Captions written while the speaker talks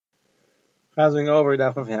Chazing over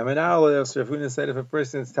Daf of Hamid Aleph. So Rafuna said if a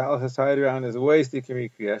person's talus is tied around his waist, he can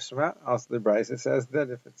read Kriyas Shema. Also, the Brisa says that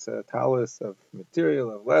if it's a talus of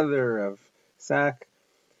material, of leather, of sack,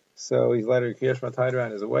 so he's let Kriyas Shema tied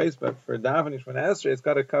around his waist. But for davening Shemona Esrei, it's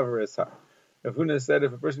got to cover his heart. Rafuna said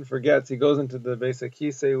if a person forgets, he goes into the basic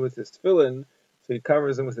kisei with his tefillin, so he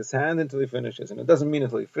covers him with his hand until he finishes. And it doesn't mean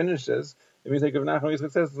until he finishes. It means like if Nachman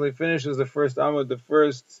Yitzchak says until he finishes the first amud, the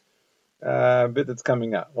first bit that's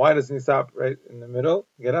coming out. Why doesn't he stop right in the middle?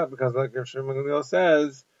 Get up, because like Rav Shimon Gamliel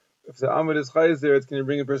says, if the amud is chayzer, it's going to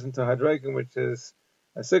bring a person to hadraikim, which is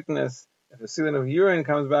a sickness. If a ceiling of urine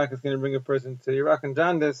comes back, it's going to bring a person to Iraq and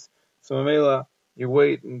jaundice. So Mamela, you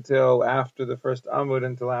wait until after the first amud,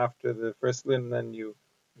 until after the first lin, and then you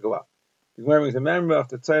go up. He's wearing a member if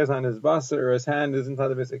the tzayas on his basa or his hand is inside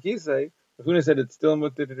the besakisei. Rafuna said it's still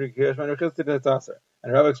mutter to drink Kirshman, or chilted to tzasar.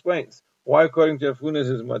 And Rav explains why, according to Rafuna's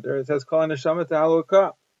his mother, it says call neshama to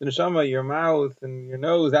halukah. The neshama, your mouth and your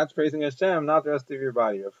nose, that's praising Hashem, not the rest of your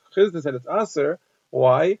body. Rav Chizda said it's aser.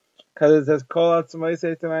 Why? Because it says call out somebody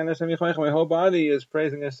say to my Hashem yichayich. My whole body is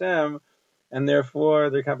praising Hashem, and therefore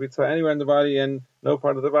there can't be tzah anywhere in the body, and no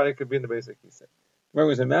part of the body could be in the basic kisei.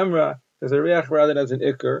 Remember, it's a memra. There's a riach rather than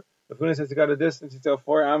an ikr. Rafuna says you got to distance yourself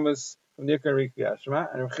 4 amos from the ikr and Kriyas Shema,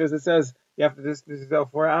 and Rav Chizda says you have to distance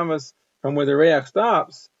yourself 4 amos from where the riach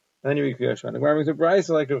stops. Then you read Kriyas Shema. The Gemara brings a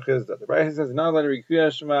brayso like Rav Chizda. The brayso says not allowed to read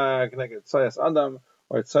Kriyas Shema connected to tzayas adam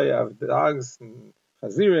or tzayah of dogs and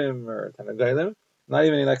chazirim or tanagailim. Not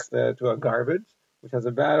even next to a garbage, which has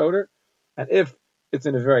a bad odor. And if it's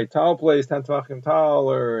in a very tall place, 10 tvachim tall,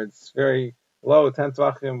 or it's very low, 10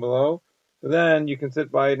 tvachim below, so then you can sit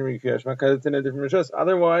by it and read Kriyas Shema because it's in a different rishus.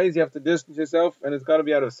 Otherwise, you have to distance yourself, and it's got to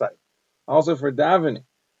be out of sight. Also for davening.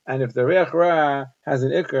 And if the Reach Ra has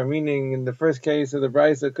an ikr, meaning in the first case of the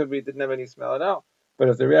brisa, it could be it didn't have any smell at all. But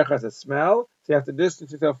if the Reach has a smell, so you have to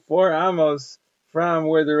distance yourself 4 amos from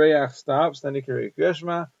where the Reach stops, then you can read Kriyas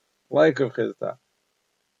Shema, like Rav Chizda.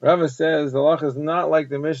 Rava says the law is not like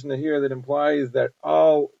the Mishnah here that implies that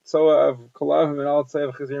all tzoah of kolavim and all tzoah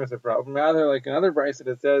of chazirim is a problem. Rather, like another brisa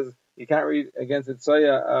that says you can't read against the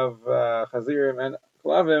tzoah of chazirim and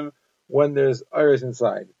kolavim when there's iris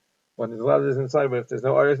inside. When there's a lot of this inside, but if there's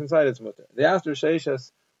no iris inside, it's mutter. They asked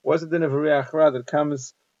Rishayshas, what's the din of a riach ra that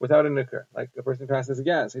comes without a nikr, like a person passes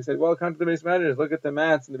gas? He said, well, come to the base measures, look at the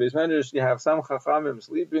mats in the base measures. You have some chachamim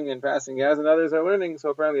sleeping and passing gas, and others are learning, so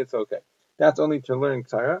apparently it's okay. That's only to learn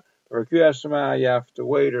Torah. For Kriyas Shema, you have to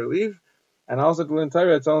wait or leave. And also to learn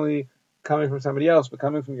Torah, it's only coming from somebody else, but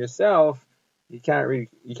coming from yourself, you can't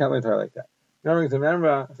learn Torah like that.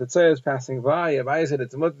 Remember, if the tzayah is passing by, Abaye said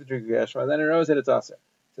it's mutter to drink Kriyas Shema, then Rava said it's aser.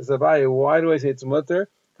 Says Abaye, why do I say it's mutter?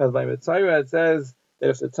 Because by Mitzayah it says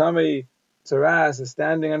that if the tummy tzaras is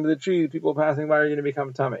standing under the tree, the people passing by are going to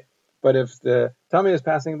become tummy. But if the tummy is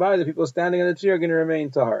passing by, the people standing under the tree are going to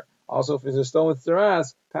remain tahar. Also, if there's a stone with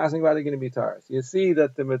tzaras, passing by, they're going to be tahar. So you see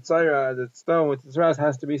that the mitzayah, the stone with the tzaras,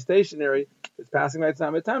 has to be stationary. If it's passing by, it's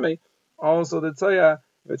not mitame. Also, the tzayah,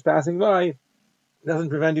 if it's passing by, it doesn't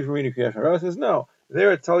prevent you from reading Kriyas Shema. Rava says no.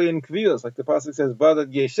 They're Italian kvios, like the pasuk says,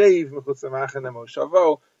 "Badad yeshev mechutz hamachaneh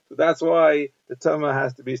moshavo." So that's why the tama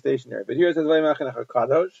has to be stationary. But here it says "Vayimachanech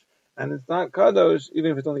kadosh," and it's not kadosh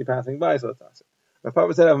even if it's only passing by, so it's aser. The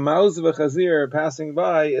Papa said, "Of mouse of a chazir passing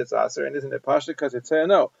by, it's aser, and isn't it pasha because it's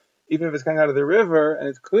no." Even if it's coming out of the river and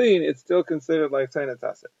it's clean, it's still considered like tzayna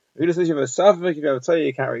tasser. If you just say you have a suffix, if you have a tzayah,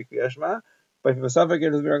 you can't read Kriyas Shema. But if you have a suffix, it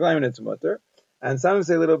doesn't be and it's mutter. And some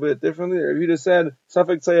say a little bit differently. If you just said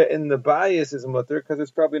suffix tzayah in the bias is mutter, because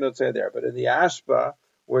there's probably no tzayah there. But in the ashba,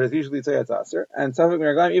 where there's usually tzayah tasser, and suffix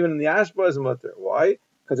miraglayim, even in the ashba is mutter. Why?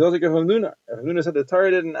 Because it also gives from Nuna. If Nuna said the Torah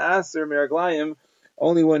didn't aser miraglayim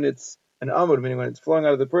only when it's an amud, meaning when it's flowing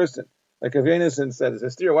out of the person. Like Rav Yonason said, it's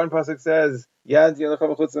a steer. One pasuk says, "Yad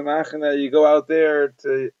yalacha v'chutz hamachana," you go out there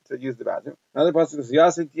to use the bathroom. Another pasuk says,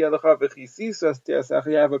 "Yasit yalacha v'chisisas tiasach,"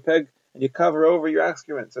 you have a peg and you cover over your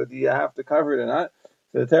excrement. So do you have to cover it or not?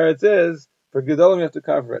 So the Torah says, for gedolim you have to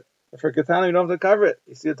cover it. But for ketanim you don't have to cover it.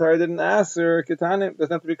 You see, the Torah didn't ask, or ketanim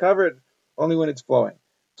doesn't have to be covered, only when it's flowing.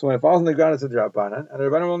 So when it falls on the ground, it's a drabanan, and the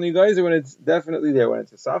rabbanan only guys are when it's definitely there. When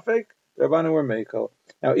it's a safek, the rabbanan were mekel.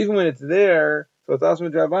 Now, even when it's there, so it's also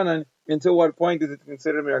a drabanan. Until what point is it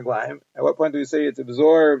considered miraglayim? At what point do we say it's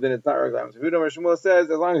absorbed and it's not miraglayim? So Yehuda Shmuel says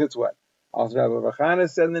as long as it's wet. Also Rabbi Berachos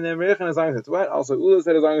said in the name of Rechan as long as it's wet. Also Ula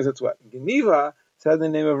said as long as it's wet. Geniva said in the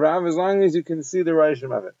name of Rav as long as you can see the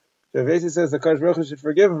rishim of it. So Vesi says the Kodesh Baruch Hu should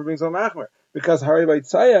forgive him for being so machmer. Because Hari by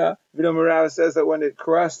Tzaya, Yehuda Rav says that when it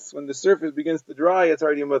crusts, when the surface begins to dry, it's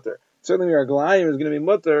already mutter. Certainly miraglayim is going to be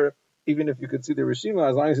mutter even if you could see the rishima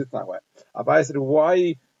as long as it's not wet. Abai said,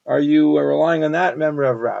 why are you relying on that member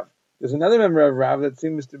of Rav? There's another member of Rav that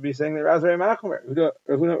seems to be saying that Rav's very machmer.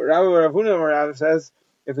 Rav Huna says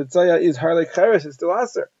if the tzaya is hard like cheres, it's still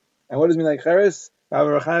aser. And what does it mean like cheres? Rav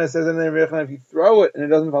Rechana says in there if you throw it and it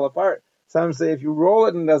doesn't fall apart. Some say if you roll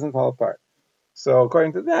it and it doesn't fall apart. So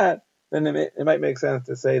according to that, then it might make sense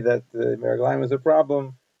to say that the meraglayim is a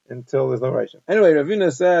problem until there's no rishon. Anyway,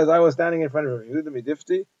 Ravina says, I was standing in front of Rav Yehuda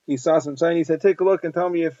Midifti. He saw some shiny. He said, take a look and tell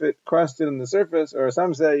me if it crusted on the surface. Or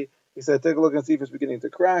some say, he said, take a look and see if it's beginning to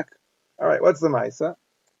crack. All right, what's the ma'isa?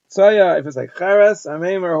 Tzaya, if it's like cheres,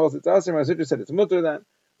 Ameimer holds it's aser. My sister said it's mutter then.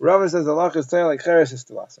 Rava says the lach is tzaya like cheres is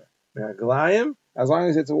still aser. Meraglayim, as long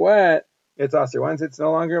as it's wet, it's aser. Once it's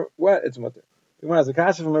no longer wet, it's mutter. When has a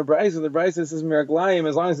kasha from a brisa, the brisa says meraglayim,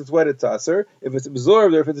 as long as it's wet, it's aser. If it's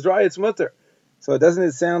absorbed or if it's dry, it's mutter. So doesn't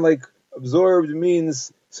it sound like absorbed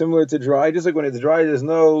means similar to dry? Just like when it's dry, there's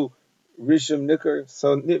no rishum nicker.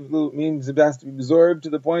 So nivlu means it has to be absorbed to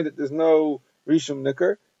the point that there's no rishum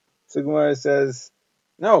nicker. So Gemara says,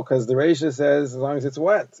 no, because the Reisha says as long as it's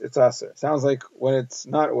wet, it's aser. Sounds like when it's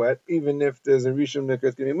not wet, even if there's a rishum nicker,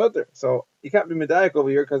 it's going to be mutter. So you can't be medayik over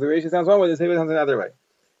here because the Reisha sounds one way, the Sefer sounds another way.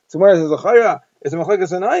 So Gemara says, it's a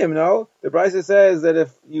machlekes anayim, no? The brisa says that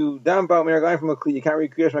if you dump out meraglayim from a kli, you can't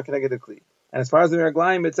recreate my connected kli. And as far as the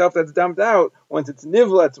meraglayim itself that's dumped out, once it's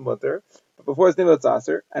nivla, it's mutter. But before it's nivla, it's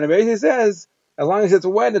aser. And it basically says, as long as it's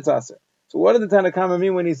wet, it's aser. So what did the Tanakama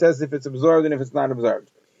mean when he says if it's absorbed and if it's not absorbed?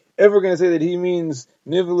 If we're going to say that he means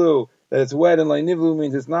nivlu, that it's wet, and like nivlu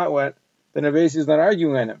means it's not wet, then Avesi is not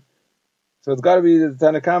arguing on him. So it's got to be that the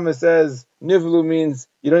Tanakama says nivlu means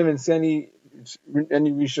you don't even see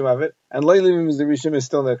any rishum of it, and lately means the rishum is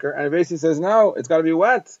still nicker, and Avesi says no, it's got to be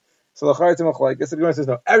wet. So the Gemara says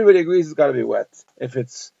no. Everybody agrees it's got to be wet. If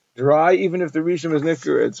it's dry, even if the rishum is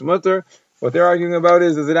nicker, it's mutter. What they're arguing about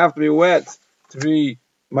is, does it have to be wet to be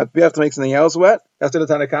matbiach to make something else wet? That's what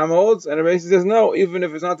the Tanakama holds. And Rabbi says no. Even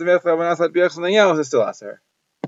if it's not matbiach, but not matbiach something else, it's still aser.